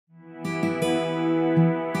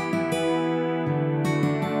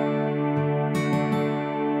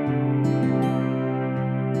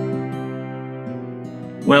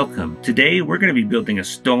Today we're going to be building a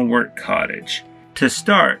stonework cottage. To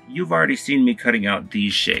start, you've already seen me cutting out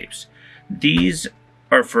these shapes. These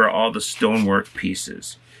are for all the stonework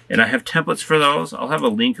pieces. And I have templates for those. I'll have a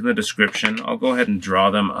link in the description. I'll go ahead and draw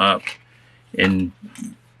them up in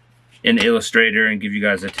Illustrator and give you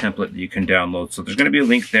guys a template that you can download. So there's going to be a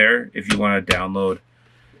link there if you want to download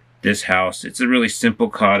this house. It's a really simple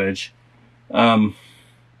cottage.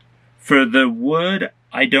 For the wood,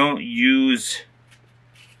 I don't use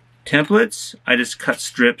templates. I just cut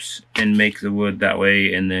strips and make the wood that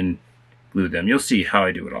way and then glue them. You'll see how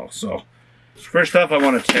I do it all. So first off, I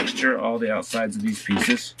want to texture all the outsides of these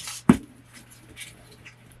pieces.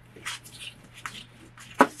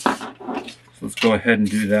 So let's go ahead and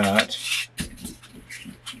do that.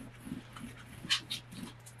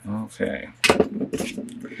 Okay.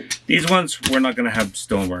 These ones, we're not going to have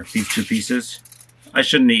stonework. These two pieces, I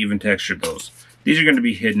shouldn't have even textured those. These are going to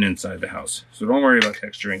be hidden inside the house, so don't worry about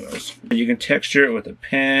texturing those. You can texture it with a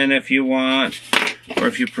pen if you want, or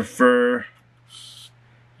if you prefer,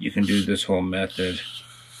 you can do this whole method.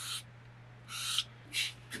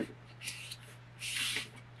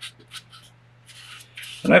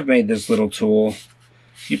 And I've made this little tool.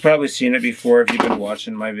 You've probably seen it before if you've been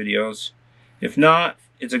watching my videos. If not,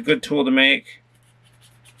 it's a good tool to make.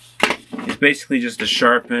 It's basically just a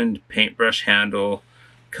sharpened paintbrush handle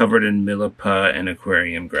covered in milliput and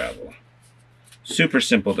aquarium gravel. Super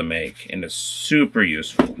simple to make, and it's super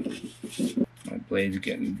useful. My blade's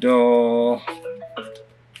getting dull.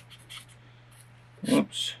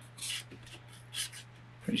 Whoops.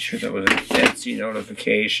 Pretty sure that was an Etsy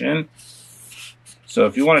notification. So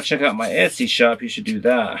if you want to check out my Etsy shop, you should do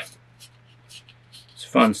that. It's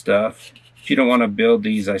fun stuff. If you don't want to build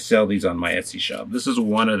these, I sell these on my Etsy shop. This is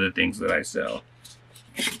one of the things that I sell.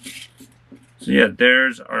 So yeah,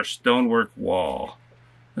 there's our stonework wall.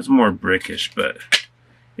 It's more brickish, but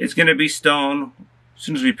it's going to be stone as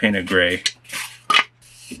soon as we paint it gray.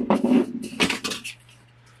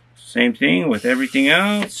 Same thing with everything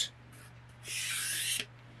else.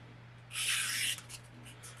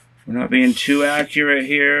 We're not being too accurate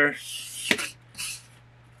here.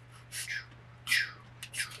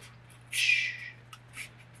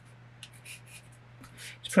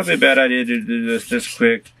 Probably a bad idea to do this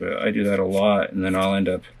quick, but I do that a lot, and then I'll end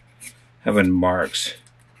up having marks.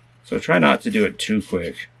 So try not to do it too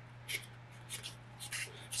quick.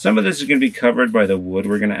 Some of this is going to be covered by the wood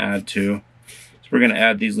we're going to add too. So we're going to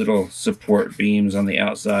add these little support beams on the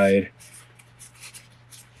outside.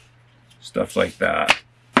 Stuff like that.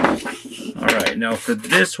 Alright, now for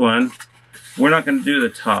this one, we're not going to do the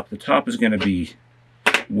top. The top is going to be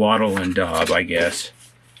wattle and daub, I guess.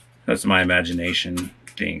 That's my imagination.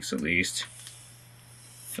 Thinks at least.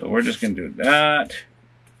 So we're just going to do that.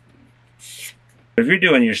 If you're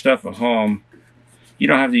doing your stuff at home, you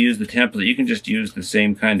don't have to use the template. You can just use the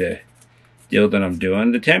same kind of deal that I'm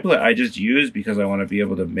doing. The template I just use because I want to be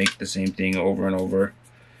able to make the same thing over and over.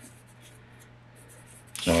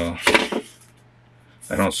 So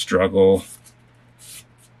I don't struggle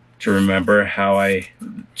to remember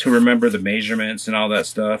remember the measurements and all that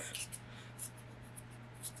stuff.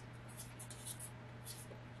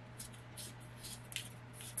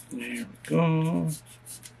 There we go.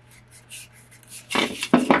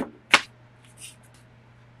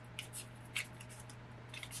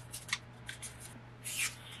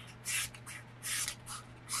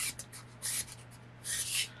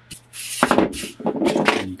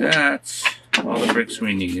 And that's all the bricks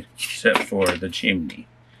we need, except for the chimney.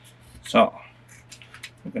 So,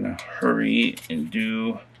 we're gonna hurry and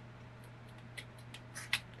do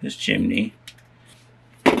this chimney.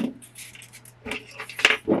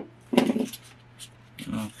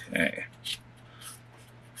 Okay.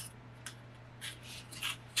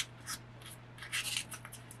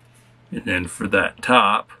 And then for that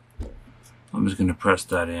top, I'm just going to press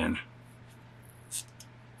that in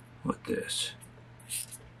with this.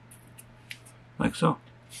 Like so.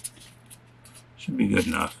 Should be good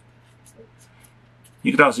enough.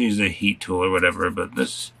 You could also use a heat tool or whatever, but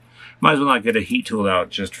this, might as well not get a heat tool out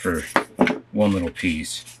just for one little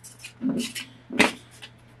piece.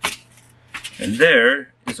 And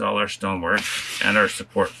there is all our stonework and our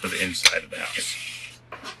support for the inside of the house.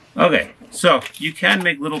 Okay, so you can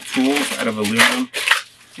make little tools out of aluminum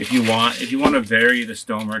if you want. If you want to vary the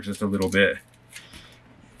stonework just a little bit,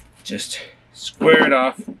 just square it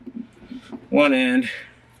off one end.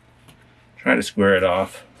 Try to square it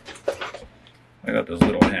off. I got this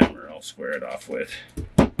little hammer I'll square it off with.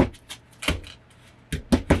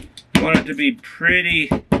 You want it to be pretty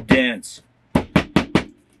dense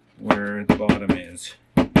where the bottom is.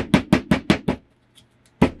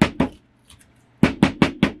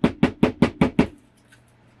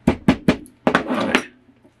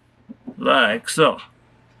 like so.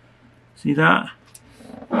 See that?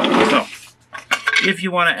 So, if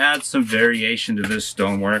you want to add some variation to this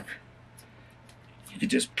stonework, you could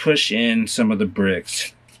just push in some of the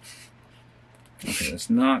bricks. Okay, it's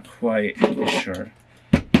not quite as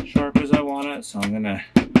sharp as I want it, so I'm gonna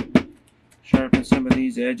sharpen some of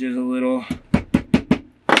these edges a little.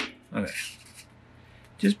 Okay.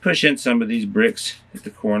 Just push in some of these bricks at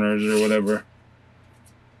the corners or whatever.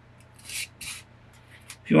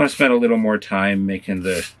 If you want to spend a little more time making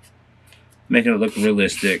it look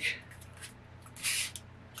realistic.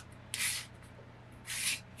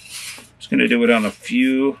 Just gonna do it on a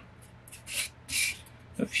few.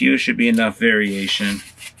 A few should be enough variation.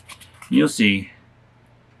 You'll see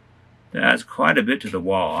that adds quite a bit to the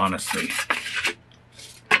wall, honestly.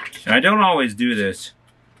 And I don't always do this.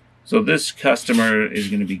 So this customer is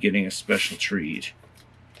going to be getting a special treat.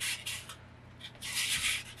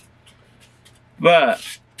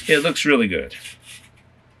 But it looks really good.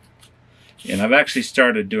 And I've actually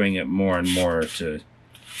started doing it more and more to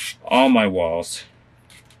all my walls.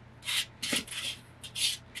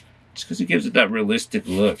 Just because it gives it that realistic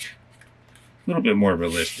look. A little bit more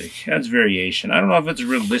realistic. Adds variation. I don't know if it's a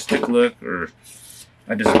realistic look or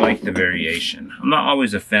I just like the variation. I'm not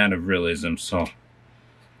always a fan of realism, so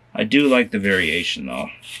I do like the variation though.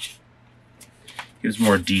 Gives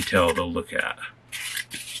more detail to look at.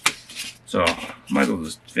 So, might as well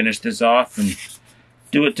just finish this off and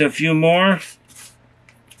do it to a few more.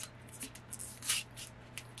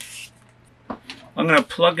 I'm going to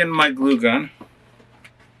plug in my glue gun.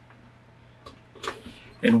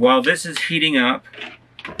 And while this is heating up,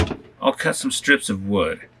 I'll cut some strips of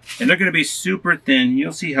wood. And they're going to be super thin.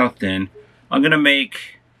 You'll see how thin. I'm going to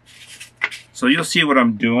make... So you'll see what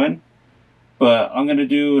I'm doing, but I'm going to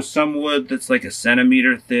do some wood that's like 1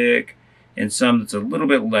 centimeter thick and some that's a little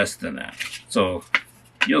bit less than that. So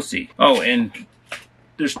you'll see. Oh, and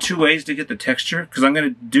there's 2 ways to get the texture because I'm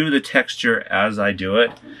going to do the texture as I do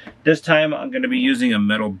it. This time I'm going to be using a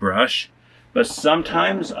metal brush, but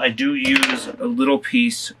sometimes I do use a little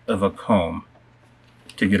piece of a comb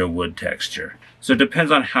to get a wood texture. So it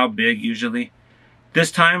depends on how big usually.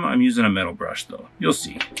 This time I'm using a metal brush though. You'll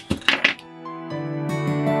see.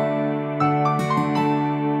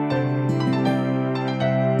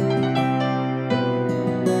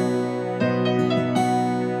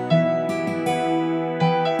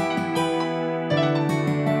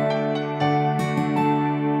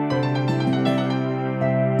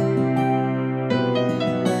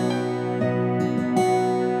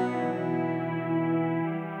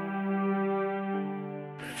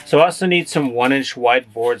 So I also need some 1-inch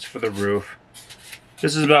wide boards for the roof.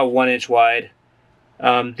 This is about 1 inch wide.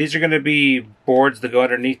 These are going to be boards that go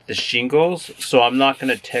underneath the shingles, so I'm not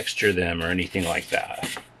going to texture them or anything like that.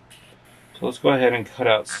 So let's go ahead and cut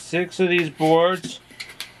out 6 of these boards.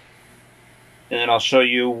 And then I'll show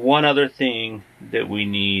you one other thing that we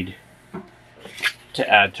need to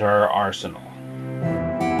add to our arsenal.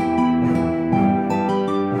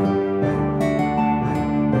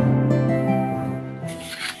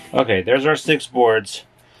 Okay, there's our 6 boards.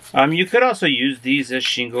 You could also use these as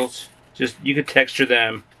shingles. You could texture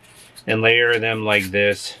them and layer them like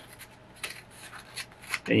this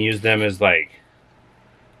and use them as like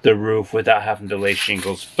the roof without having to lay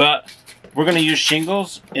shingles. But we're going to use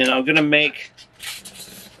shingles and I'm going to make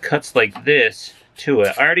cuts like this to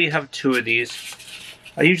it. I already have 2 of these.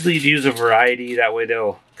 I usually use a variety, that way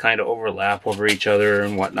they'll kind of overlap over each other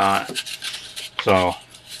and whatnot. So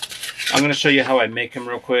I'm going to show you how I make them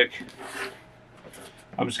real quick.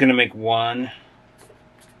 I'm just going to make 1.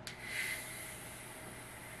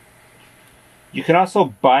 You can also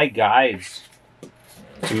buy guides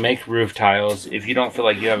to make roof tiles if you don't feel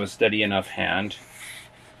like you have a steady enough hand.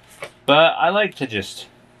 But I like to just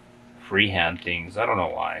freehand things. I don't know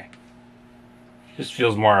why. It just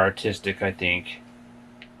feels more artistic, I think.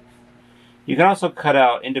 You can also cut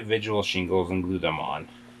out individual shingles and glue them on,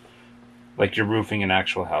 like you're roofing an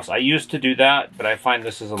actual house. I used to do that, but I find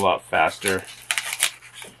this is a lot faster.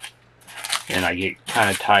 And I get kind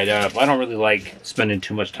of tied up. I don't really like spending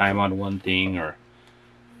too much time on one thing, or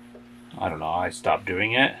I don't know, I stopped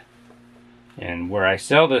doing it. And where I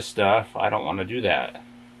sell this stuff, I don't want to do that.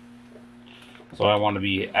 So I want to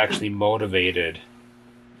be actually motivated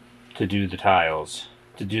to do the tiles,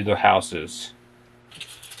 to do the houses.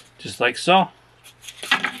 Just like so.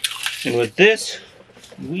 And with this,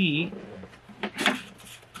 we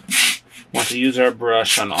want to use our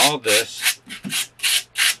brush on all this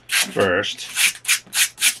first.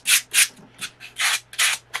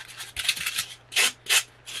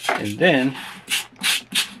 And then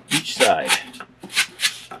each side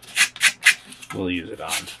we'll use it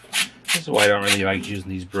on. This This is why I don't really like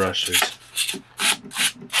using these brushes.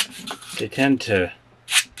 They tend to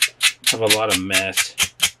have a lot of mess.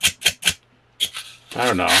 I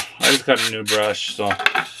don't know. I just got a new brush, so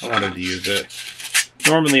I wanted to use it.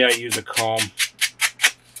 Normally I use a comb.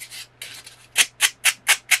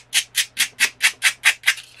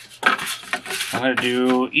 I'm going to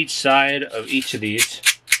do each side of each of these.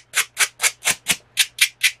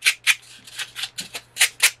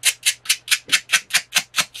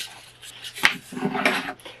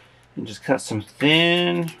 And just cut some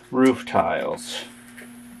thin roof tiles.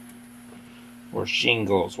 Or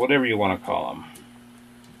shingles, whatever you want to call them.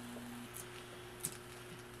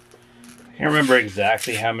 I can't remember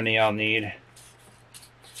exactly how many I'll need.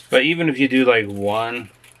 But even if you do like one,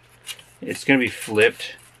 it's going to be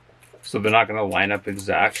flipped. So they're not going to line up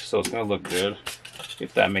exact. So it's going to look good,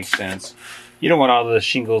 if that makes sense. You don't want all the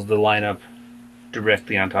shingles to line up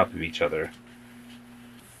directly on top of each other.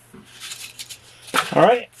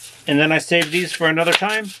 Alright, and then I saved these for another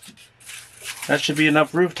time. That should be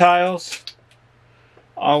enough roof tiles.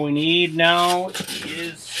 All we need now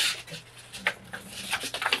is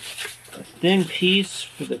a thin piece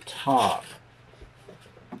for the top.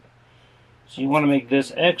 So you want to make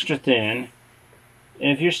this extra thin.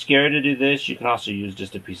 And if you're scared to do this, you can also use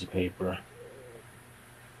just a piece of paper.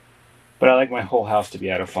 But I like my whole house to be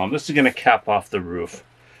out of foam. This is going to cap off the roof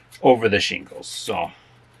over the shingles. So,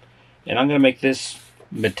 and I'm going to make this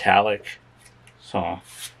metallic. So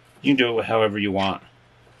you can do it however you want.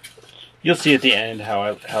 You'll see at the end how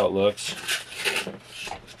it looks.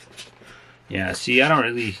 Yeah, see, I don't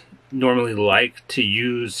really normally like to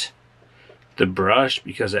use the brush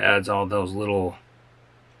because it adds all those little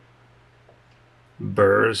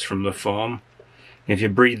burrs from the foam. If you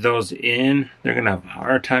breathe those in, they're going to have a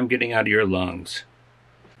hard time getting out of your lungs.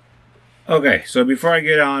 Okay, so before I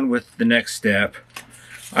get on with the next step,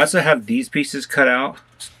 I also have these pieces cut out.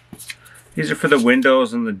 These are for the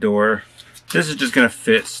windows and the door. This is just going to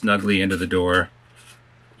fit snugly into the door.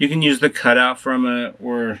 You can use the cutout from it,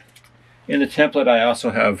 or in the template I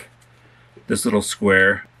also have this little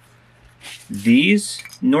square. These,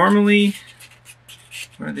 normally,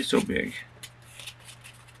 why are they so big?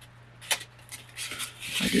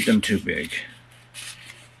 I did them too big.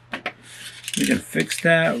 We can fix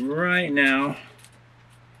that right now.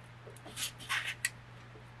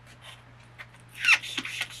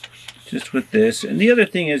 Just with this. And the other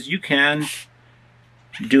thing is you can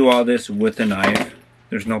do all this with a knife.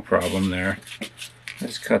 There's no problem there. I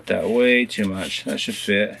just cut that way too much. That should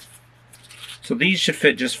fit. So these should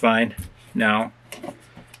fit just fine now.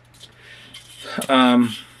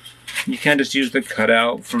 You can just use the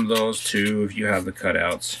cutout from those too if you have the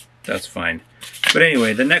cutouts. That's fine. But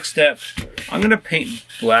anyway, the next step, I'm going to paint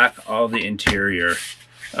black all the interior.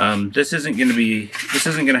 This isn't going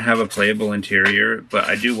to have a playable interior, but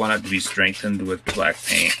I do want it to be strengthened with black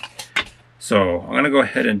paint. So I'm going to go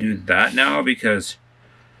ahead and do that now, because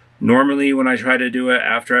normally when I try to do it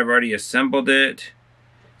after I've already assembled it,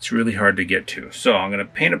 it's really hard to get to. So I'm going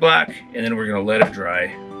to paint it black, and then we're going to let it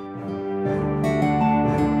dry.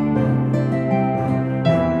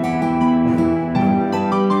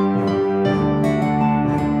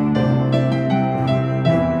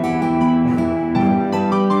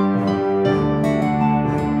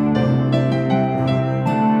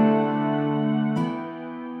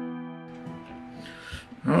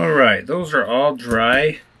 Alright, those are all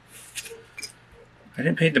dry. I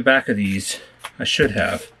didn't paint the back of these. I should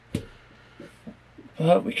have.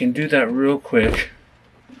 But we can do that real quick.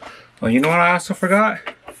 Oh, you know what I also forgot?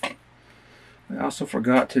 I also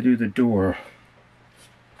forgot to do the door.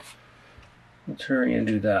 Let's hurry and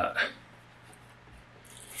do that.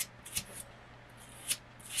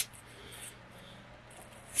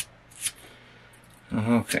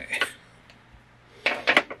 Okay.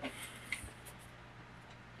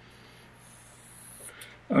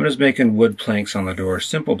 I'm just making wood planks on the door,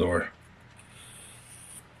 simple door.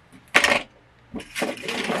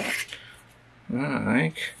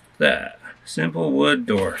 Like that. Simple wood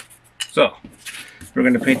door. So, we're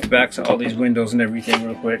going to paint the backs of all these windows and everything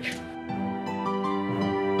real quick.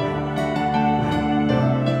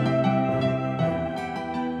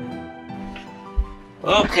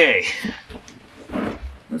 Okay.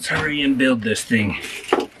 Let's hurry and build this thing.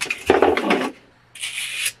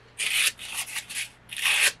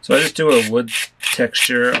 So I just do a wood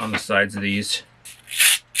texture on the sides of these.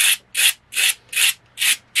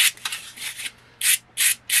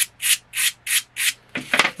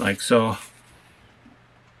 Like so.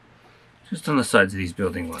 Just on the sides of these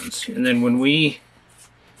building ones. And then when we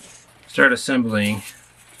start assembling,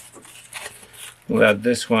 we'll add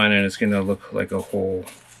this one and it's going to look like a hole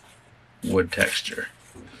wood texture,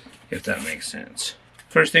 if that makes sense.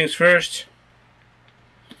 First things first,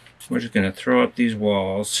 we're just going to throw up these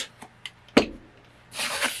walls.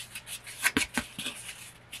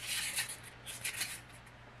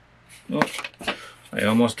 Oh, I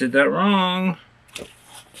almost did that wrong.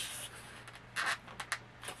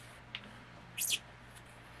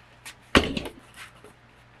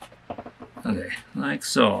 Okay, like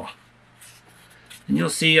so. And you'll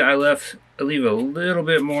see I leave a little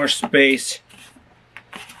bit more space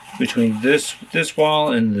between this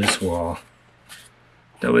wall and this wall.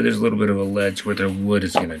 That way there's a little bit of a ledge where the wood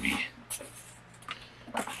is going to be.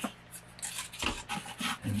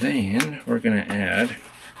 And then we're going to add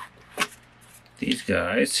these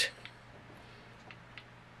guys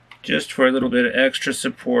just for a little bit of extra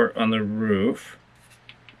support on the roof.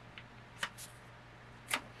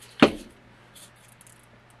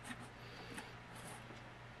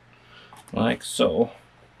 Like so.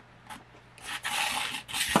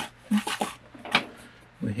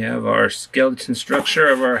 We have our skeleton structure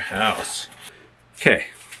of our house. Okay,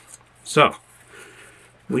 so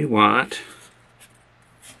we want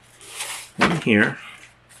one here.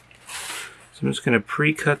 So I'm just going to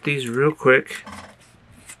pre-cut these real quick.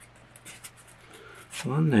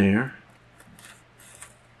 One there.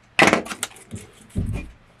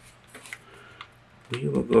 We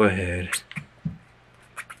will go ahead,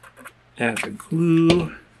 add the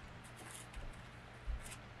glue.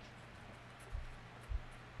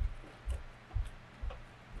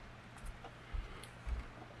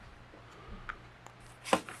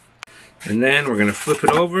 And then we're going to flip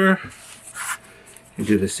it over and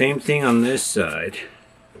do the same thing on this side.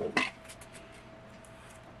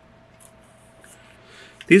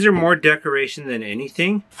 These are more decoration than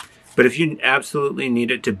anything, but if you absolutely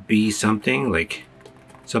need it to be something, like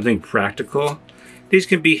something practical, these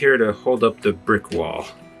can be here to hold up the brick wall.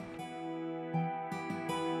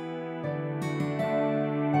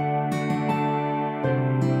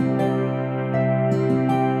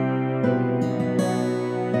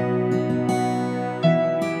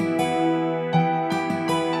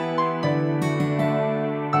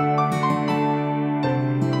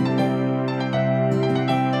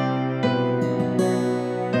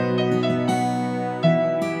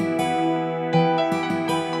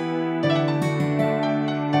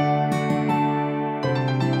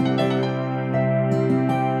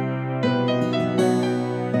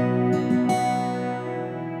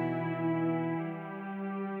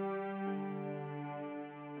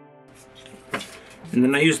 And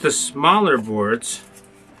then I use the smaller boards.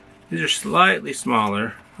 These are slightly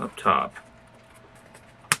smaller up top.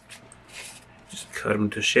 Just cut them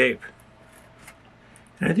to shape.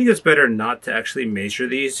 And I think it's better not to actually measure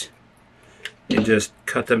these and just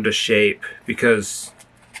cut them to shape, because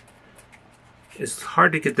it's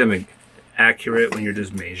hard to get them accurate when you're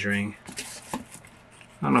just measuring. I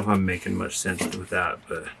don't know if I'm making much sense with that,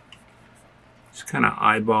 but just kind of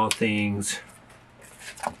eyeball things.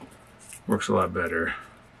 Works a lot better.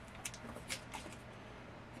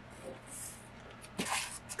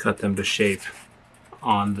 Cut them to shape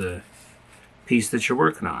on the piece that you're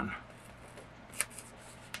working on.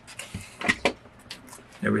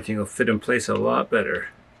 Everything will fit in place a lot better.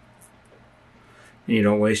 And you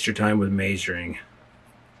don't waste your time with measuring.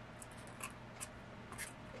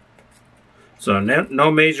 So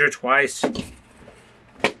no measure twice.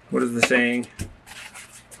 What is the saying?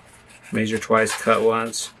 Measure twice, cut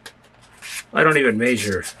once. I don't even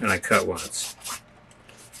measure and I cut once.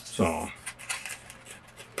 So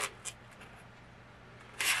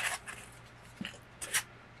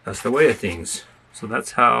that's the way of things. So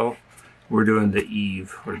that's how we're doing the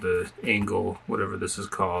eave, or the angle, whatever this is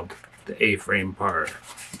called, the A-frame part.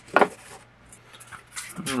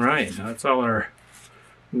 Alright, that's all our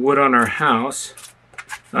wood on our house.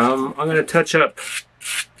 I'm going to touch up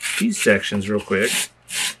these sections real quick.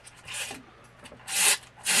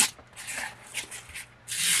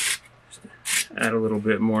 Add a little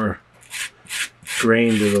bit more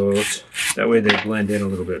grain to those. That way they blend in a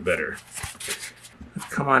little bit better. Let's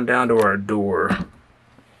come on down to our door.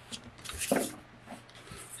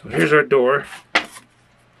 So here's our door.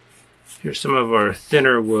 Here's some of our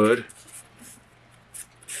thinner wood.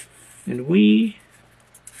 And here,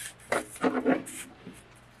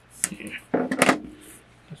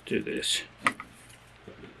 let's do this.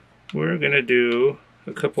 We're going to do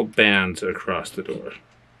a couple bands across the door.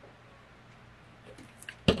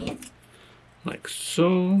 Like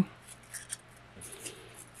so.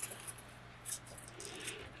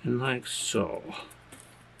 And like so.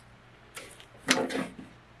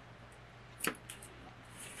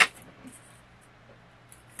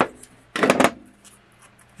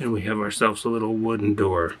 And we have ourselves a little wooden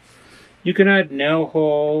door. You can add nail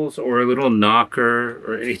holes or a little knocker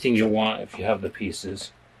or anything you want if you have the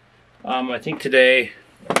pieces. I think today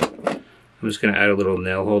I'm just going to add a little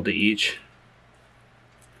nail hole to each.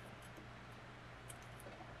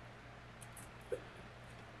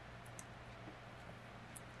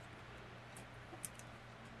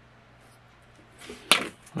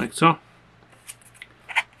 Like so.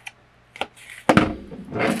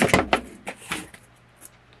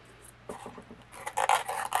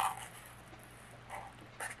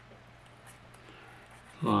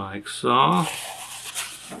 Like so.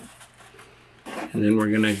 And then we're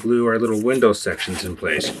going to glue our little window sections in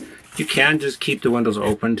place. You can just keep the windows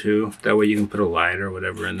open too. That way you can put a light or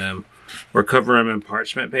whatever in them. Or cover them in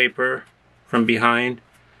parchment paper from behind.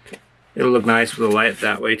 It'll look nice with a light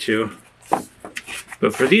that way too.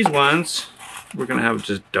 But for these ones, we're going to have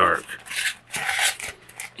just dark.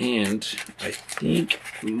 And I think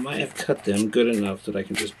I might have cut them good enough that I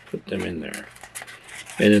can just put them in there.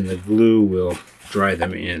 And then the glue will dry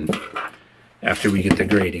them in after we get the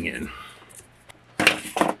grating in.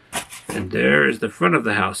 And there is the front of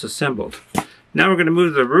the house assembled. Now we're going to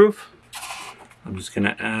move to the roof. I'm just going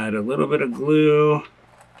to add a little bit of glue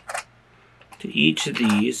to each of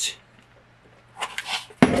these.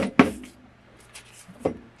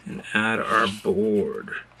 And add our board.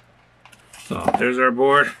 So there's our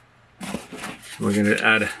board. We're going to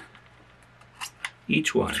add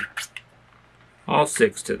each one, all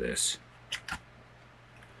 6 to this.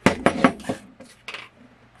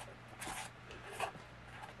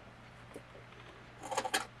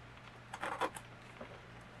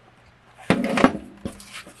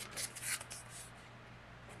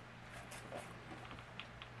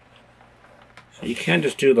 So you can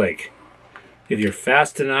just do like, if you're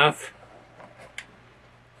fast enough,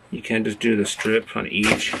 you can just do the strip on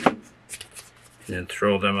each and then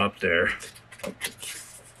throw them up there.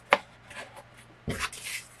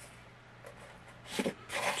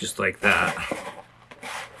 Just like that.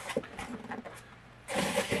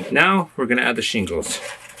 Now we're going to add the shingles.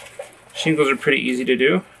 Shingles are pretty easy to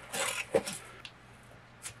do.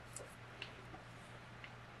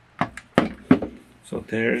 So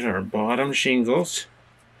there's our bottom shingles.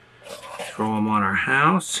 Throw them on our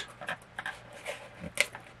house.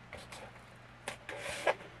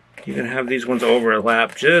 You can have these ones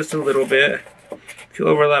overlap just a little bit. If you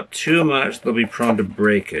overlap too much, they'll be prone to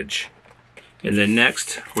breakage. And then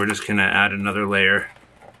next, we're just going to add another layer.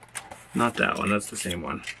 Not that one, that's the same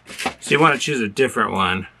one. So you want to choose a different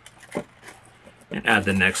one and add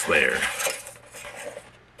the next layer.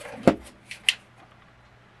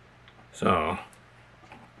 So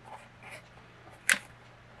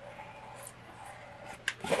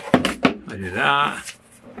I do that.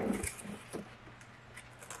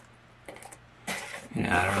 And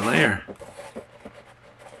add our layer.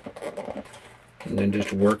 And then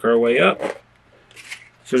just work our way up.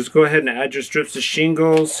 So just go ahead and add your strips of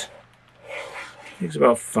shingles. It takes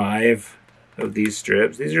about 5 of these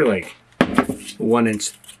strips. These are like 1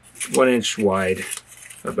 inch wide,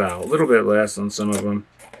 about a little bit less on some of them.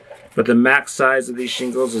 But the max size of these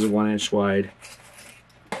shingles is 1 inch wide.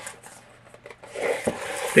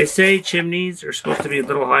 They say chimneys are supposed to be a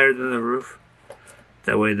little higher than the roof.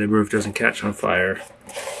 That way the roof doesn't catch on fire.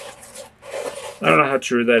 I don't know how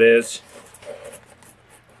true that is,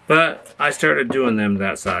 but I started doing them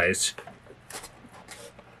that size.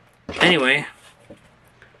 Anyway,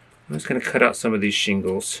 I'm just going to cut out some of these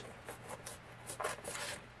shingles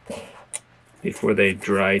before they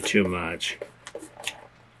dry too much.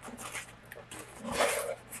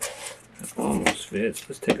 That almost fits.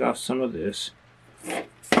 Let's take off some of this.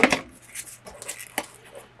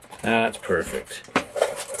 That's perfect.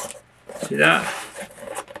 See that?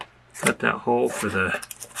 Cut that hole for the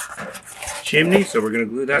chimney, so we're going to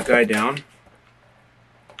glue that guy down.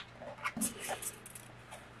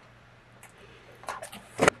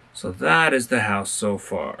 So that is the house so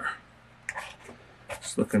far.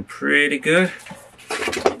 It's looking pretty good.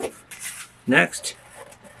 Next,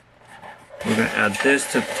 we're going to add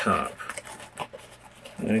this to the top.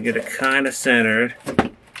 I'm going to get it kind of centered.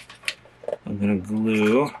 I'm going to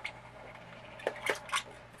glue.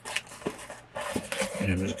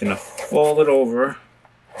 And I'm just going to fold it over.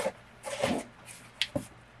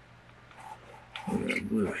 We're going to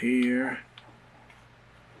glue here.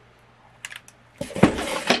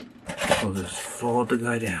 We'll just fold the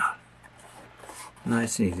guy down.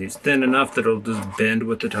 Nice and easy. It's thin enough that it'll just bend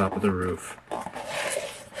with the top of the roof.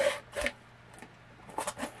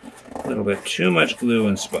 A little bit too much glue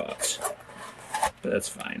in spots, but that's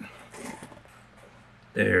fine.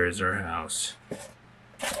 There's our house.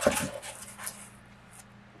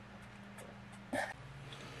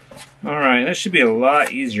 Alright, that should be a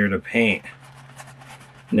lot easier to paint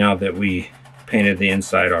now that we painted the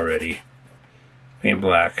inside already. Paint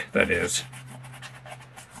black, that is.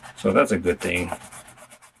 So that's a good thing.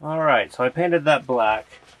 Alright, so I painted that black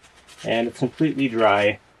and it's completely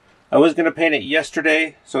dry. I was going to paint it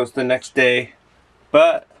yesterday, so it's the next day,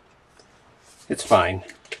 but it's fine.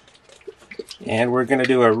 And we're going to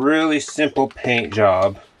do a really simple paint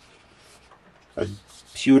job. A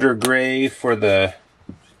pewter gray for the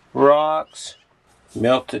rocks,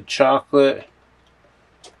 melted chocolate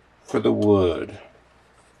for the wood.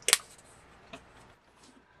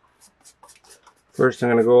 First I'm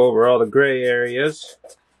going to go over all the gray areas.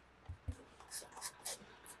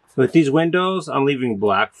 With these windows, I'm leaving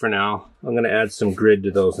black for now. I'm going to add some grid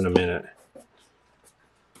to those in a minute.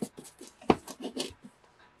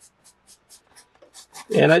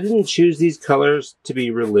 And I didn't choose these colors to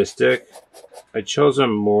be realistic. I chose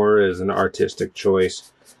them more as an artistic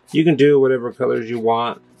choice. You can do whatever colors you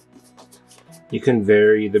want. You can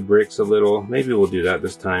vary the bricks a little. Maybe we'll do that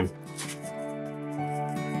this time.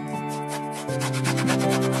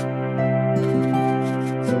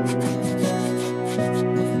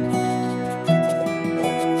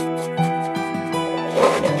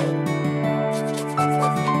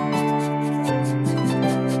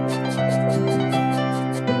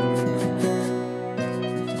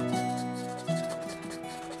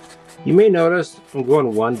 You may notice I'm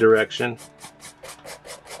going one direction.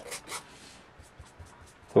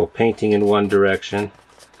 Well, painting in one direction,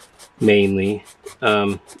 mainly.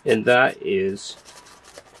 And that is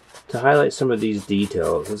to highlight some of these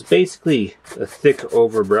details. It's basically a thick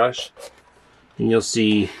overbrush. And you'll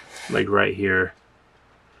see, like right here,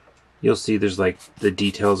 you'll see there's like the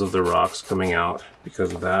details of the rocks coming out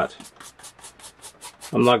because of that.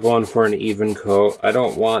 I'm not going for an even coat. I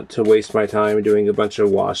don't want to waste my time doing a bunch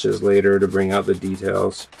of washes later to bring out the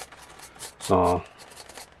details. So,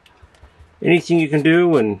 anything you can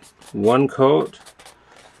do in one coat,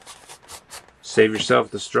 save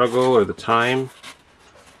yourself the struggle or the time,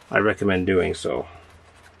 I recommend doing so.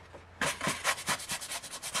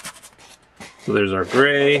 So there's our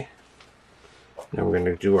gray. Now we're going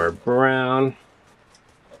to do our brown.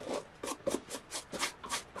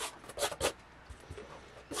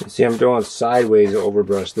 See, I'm going sideways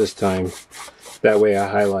overbrush this time. That way I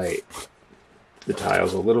highlight the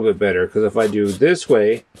tiles a little bit better. Because if I do this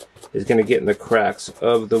way, it's going to get in the cracks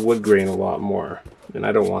of the wood grain a lot more. And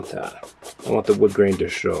I don't want that. I want the wood grain to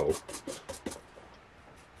show.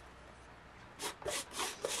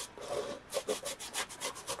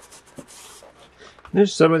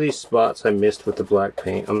 There's some of these spots I missed with the black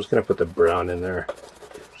paint. I'm just going to put the brown in there.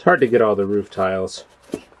 It's hard to get all the roof tiles.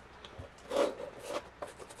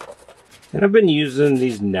 And I've been using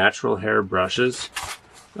these natural hair brushes.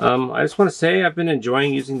 I just want to say I've been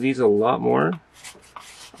enjoying using these a lot more.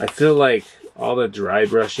 I feel like all the dry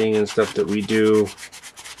brushing and stuff that we do,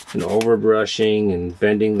 and overbrushing and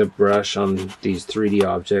bending the brush on these 3D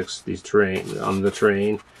objects, these on the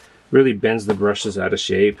terrain, really bends the brushes out of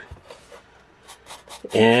shape.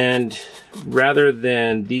 And rather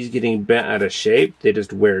than these getting bent out of shape, they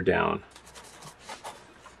just wear down.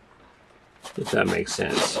 If that makes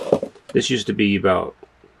sense. This used to be about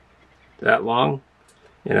that long,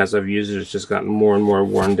 and as I've used it, it's just gotten more and more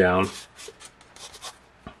worn down.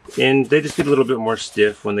 And they just get a little bit more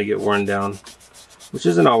stiff when they get worn down, which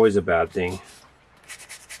isn't always a bad thing.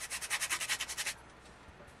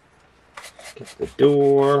 Get the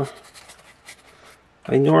door.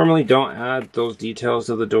 I normally don't add those details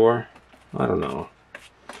to the door. I don't know.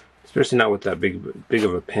 Especially not with that big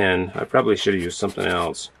of a pen. I probably should have used something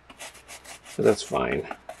else. But that's fine.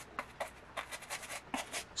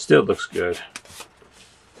 Still looks good.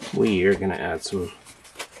 We are going to add some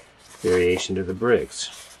variation to the bricks.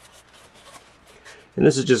 And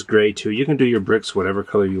this is just gray too. You can do your bricks whatever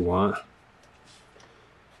color you want.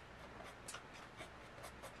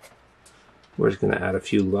 We're just going to add a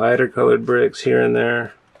few lighter colored bricks here and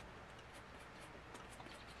there.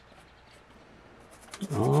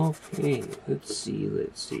 Okay, let's see.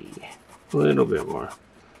 A little bit more.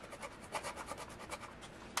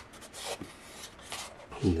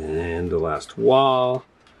 And then the last wall.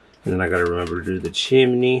 And then I gotta remember to do the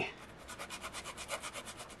chimney.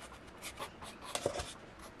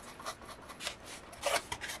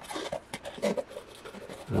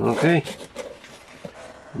 Okay.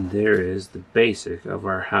 And there is the basic of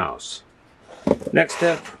our house. Next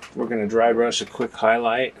step, we're gonna dry brush a quick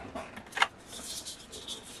highlight.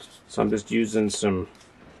 So I'm just using some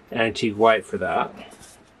antique white for that.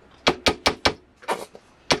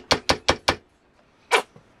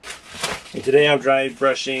 And today I'm dry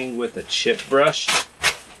brushing with a chip brush.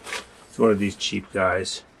 It's one of these cheap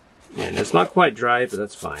guys. And it's not quite dry, but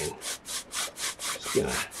that's fine. Just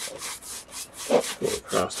gonna go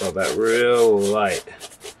across all that real light.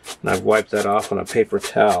 And I've wiped that off on a paper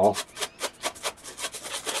towel.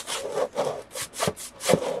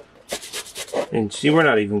 And see, we're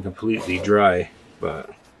not even completely dry, but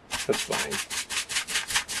that's fine.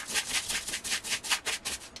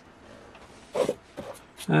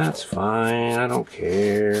 That's fine, I don't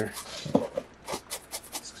care.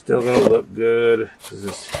 It's still gonna look good because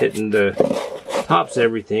it's hitting the tops of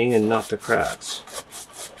everything and not the cracks.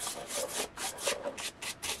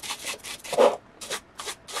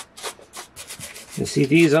 And see,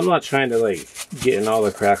 these, I'm not trying to like get in all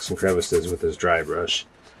the cracks and crevices with this dry brush.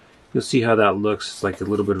 You'll see how that looks. It's like a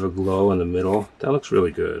little bit of a glow in the middle. That looks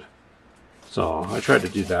really good. So I tried to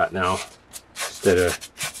do that now instead of,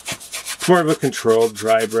 it's more of a controlled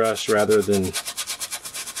dry brush rather than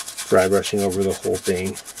dry brushing over the whole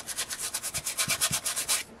thing.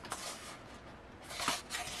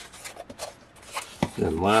 And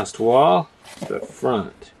then last wall, the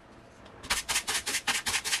front.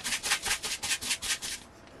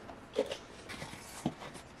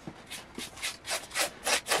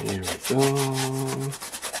 There we go.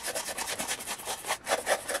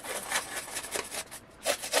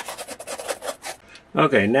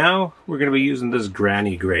 Okay, now we're going to be using this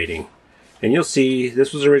granny grading. And you'll see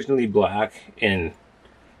this was originally black and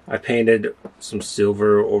I painted some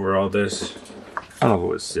silver over all this. I don't know if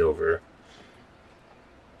it was silver.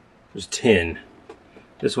 It was tin.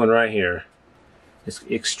 This one right here. It's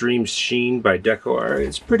Extreme Sheen by Deco Art.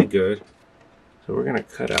 It's pretty good. So we're going to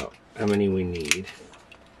cut out how many we need.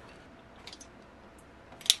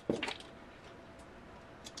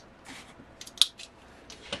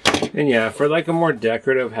 And yeah, for like a more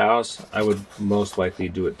decorative house, I would most likely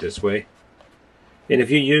do it this way. And if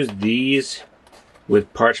you use these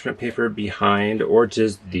with parchment paper behind, or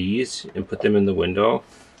just these and put them in the window,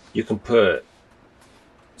 you can put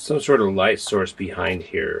some sort of light source behind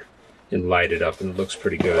here and light it up, and it looks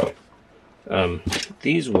pretty good.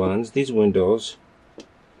 These windows,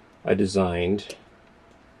 I designed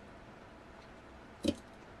to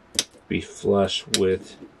be flush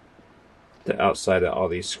with the outside of all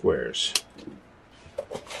these squares,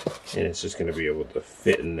 and it's just going to be able to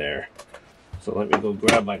fit in there. So let me go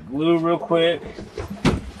grab my glue real quick.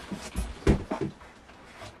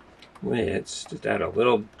 Let's just add a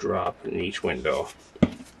little drop in each window.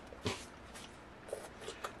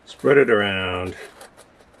 Spread it around.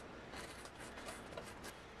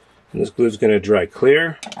 And this glue is going to dry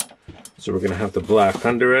clear, so we're going to have the black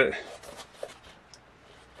under it.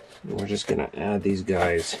 And we're just going to add these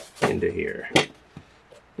guys into here and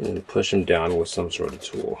then push them down with some sort of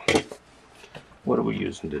tool. What are we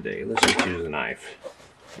using today? Let's just use a knife.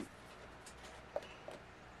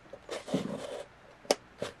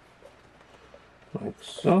 Like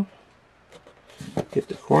so. Get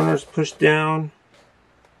the corners pushed down.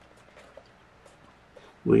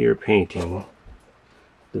 We are painting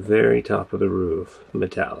the very top of the roof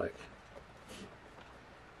metallic.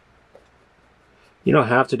 You don't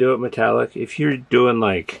have to do it metallic. If you're doing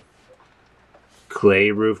like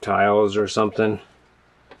clay roof tiles or something,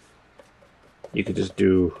 you could just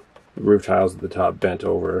do roof tiles at the top bent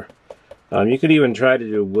over. You could even try to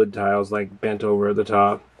do wood tiles like bent over at the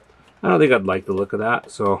top. I don't think I'd like the look of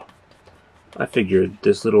that, so I figured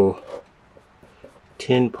this little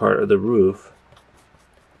tin part of the roof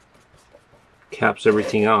caps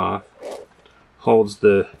everything off, holds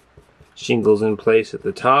the shingles in place at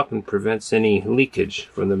the top, and prevents any leakage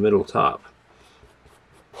from the middle top.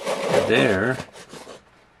 There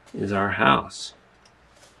is our house.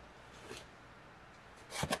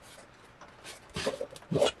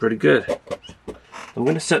 Looks pretty good. I'm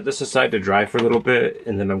going to set this aside to dry for a little bit,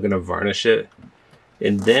 and then I'm going to varnish it,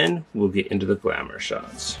 and then we'll get into the glamour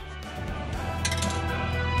shots.